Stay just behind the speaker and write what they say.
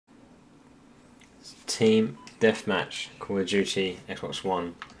Team Deathmatch, Call of Duty, Xbox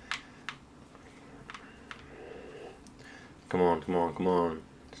One. Come on, come on, come on.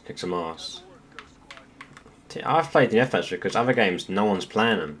 Let's kick some ass. I've played the Deathmatch because other games, no one's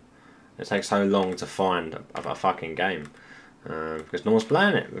playing them. It takes so long to find a fucking game. Because no one's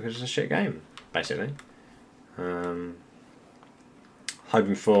playing it, because it's a shit game, basically. Hoping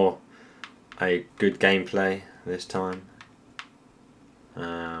for a good gameplay this time.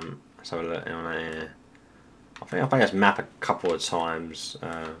 Let's have a look on here. I think I've played this map a couple of times,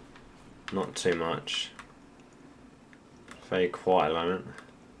 not too much. It's very quiet at the moment.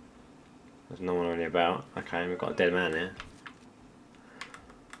 There's no one really about. Okay, we've got a dead man here.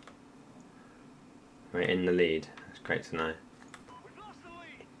 We're in the lead. It's great to know.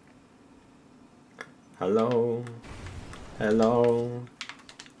 Hello. Hello.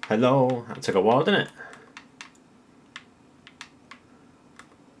 Hello. That took a while, didn't it?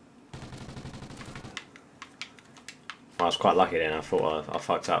 I was quite lucky then. I thought I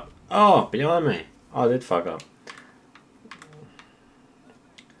fucked up. Oh, behind me. Oh, I did fuck up.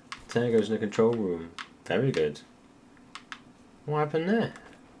 Tango's in the control room. Very good. What happened there?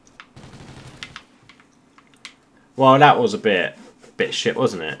 Well, that was a bit shit,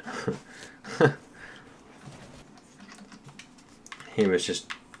 wasn't it? He was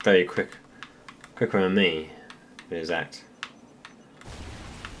just very quicker than me, to be exact.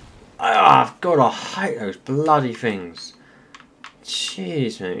 Oh, God, I hate those bloody things.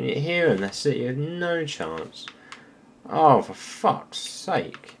 Jeez, man, when you hear them, that's it, you have no chance. Oh, for fuck's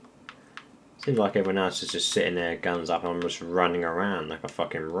sake. Seems like everyone else is just sitting there, guns up, and I'm just running around like a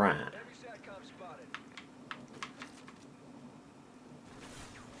fucking rat.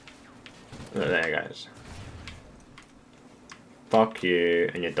 Look, there it goes. Fuck you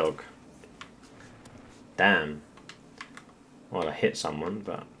and your dog. Damn. Well, I hit someone,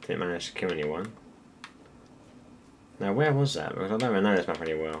 but didn't manage to kill anyone. Now, where was that? Because I don't really know this map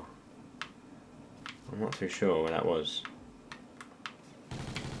really well. I'm not too sure where that was.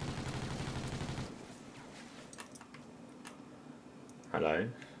 Hello.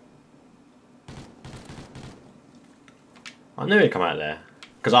 I knew he'd come out there,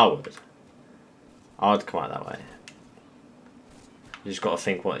 because I would. I'd come out that way. You just got to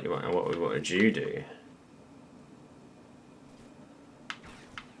think what would you do?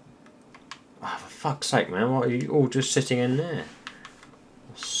 Oh, for fuck's sake, man! What are you all just sitting in there?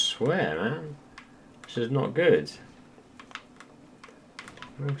 I swear, man, this is not good.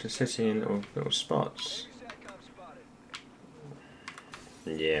 We're all just sitting in little spots.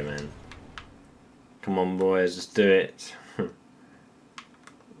 Yeah, man. Come on, boys, let's do it.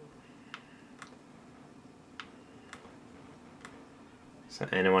 Is there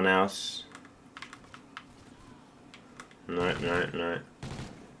anyone else? No, no, no.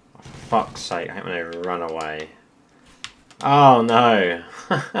 Oh, for fuck's sake, I hate when they run away. Oh no!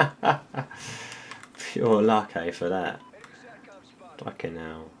 Pure luck, eh, for that. Fucking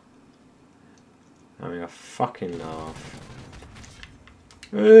hell. Having a fucking laugh.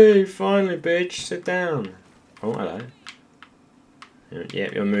 Hey, finally, bitch, sit down. Oh, hello.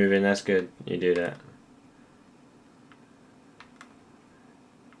 Yep, you're moving, that's good. You do that.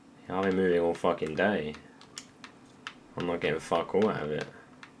 I'll be moving all fucking day. I'm not getting fuck all out of it.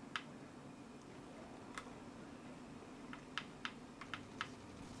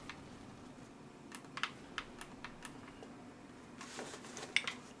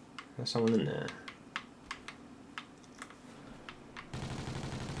 There's someone in there.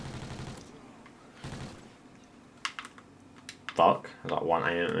 Fuck, there's like one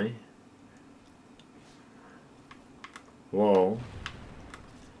aiming at me. Whoa.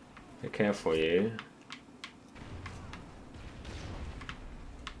 Be careful, you.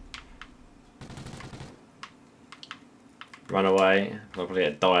 Run away. I'll probably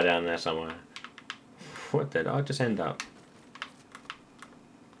die down there somewhere. What did I just end up?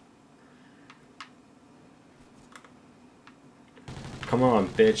 Come on,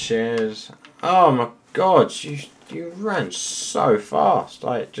 bitches. Oh my god, you ran so fast.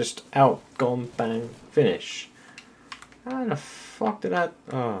 Like, just out, gone, bang, finish. How the fuck did that...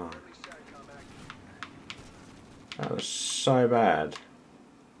 Oh. That was so bad.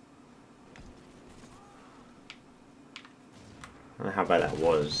 I don't know how bad that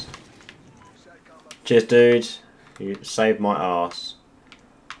was. Cheers, dude. You saved my ass.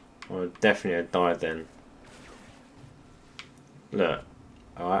 I would definitely have died then. Look.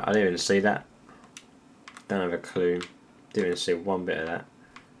 Alright, I didn't even see that. Don't have a clue. Didn't even see one bit of that.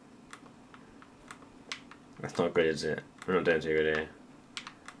 That's not good, is it? We're not doing too good here.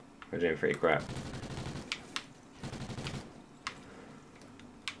 We're doing pretty crap.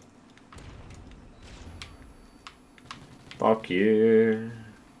 Fuck you.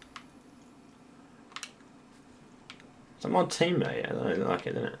 Is that my teammate? I don't like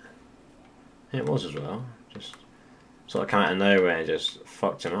it, didn't it? Yeah, it was as well. Just sort of came out of nowhere and just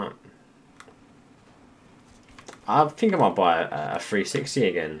fucked him up. I think I might buy a 360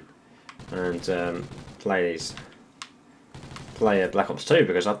 again and play Black Ops 2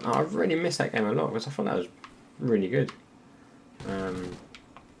 because I really missed that game a lot because I thought that was really good.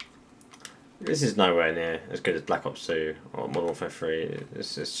 This is nowhere near as good as Black Ops 2 or Modern Warfare 3.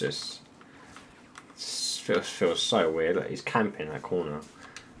 This is just feels so weird. Like he's camping in that corner.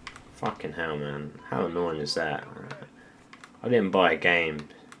 Fucking hell, man! How annoying is that? I didn't buy a game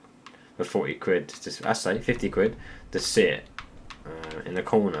for 40 quid. I say 50 quid to sit in the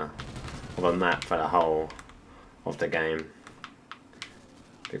corner of a map for the whole of the game.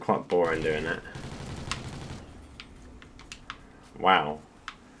 It'd be quite boring doing that. Wow.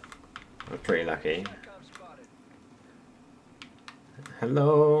 I was pretty lucky.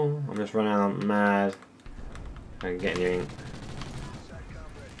 Hello, I'm just running out mad. I'm getting anything.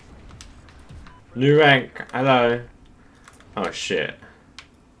 New rank, hello. Oh shit.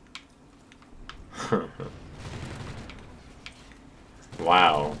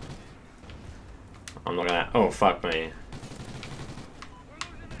 Wow. I'm not gonna. Oh fuck me.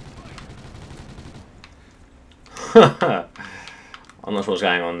 I'm not sure what's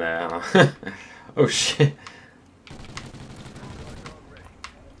going on there. Oh shit.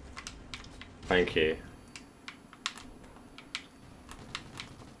 Thank you.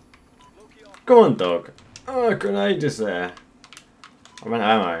 Go on, dog. Oh, a grenade is there. I'm out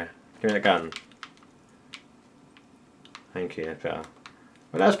of ammo. Give me the gun. Thank you, that's better.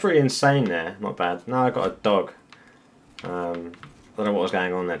 Well, that's pretty insane there. Not bad. Now I got a dog. I don't know what was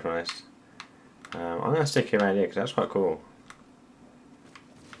going on there, to be honest. I'm going to stick around here because that's quite cool.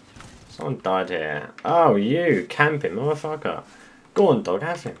 Someone died here. Oh, you camping motherfucker! Go on, dog,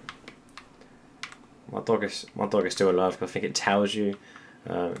 have him. My dog is still alive because I think it tells you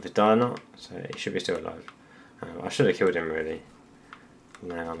if it died or not. So it should be still alive. I should have killed him really.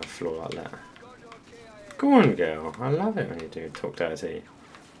 Laying on the floor like that. Go on, girl. I love it when you do talk dirty.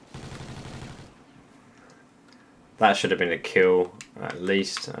 That should have been a kill at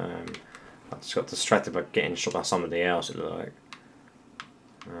least. I just got distracted by getting shot by somebody else. It looked like.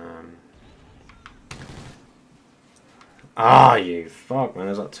 Ah, you fuck, man.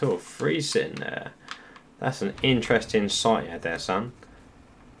 There's like 2 or 3 sitting there. That's an interesting sight you had there, son.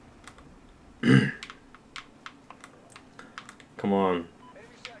 Come on.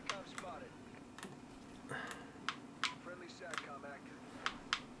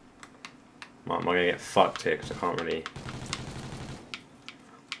 Am I gonna get fucked here because I can't really.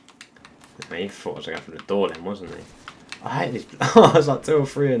 He thought I was going for the door then, wasn't he? I hate these. Oh, there's like 2 or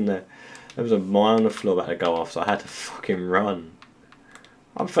 3 in there. There was a mine on the floor about to go off, so I had to fucking run.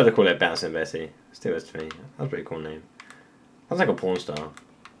 I prefer to call it Bouncing Betty. Still is to me. That's a pretty cool name. Sounds like a porn star.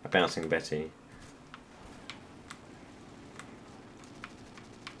 A Bouncing Betty.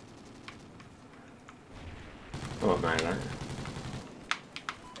 Oh man, that.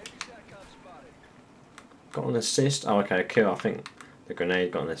 Got an assist. Oh, okay, kill. I think the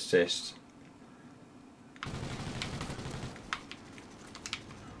grenade got an assist.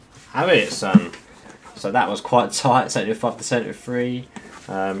 Have it, son. So that was quite tight, 75 to 73,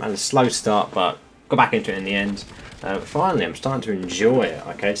 and a slow start, but got back into it in the end. Finally, I'm starting to enjoy it.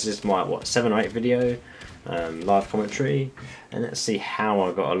 Okay, this is my what 7 or 8 video, live commentary, and let's see how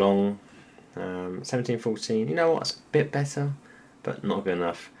I got along. 17-14. You know what? It's a bit better, but not good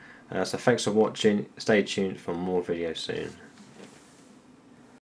enough. So thanks for watching. Stay tuned for more videos soon.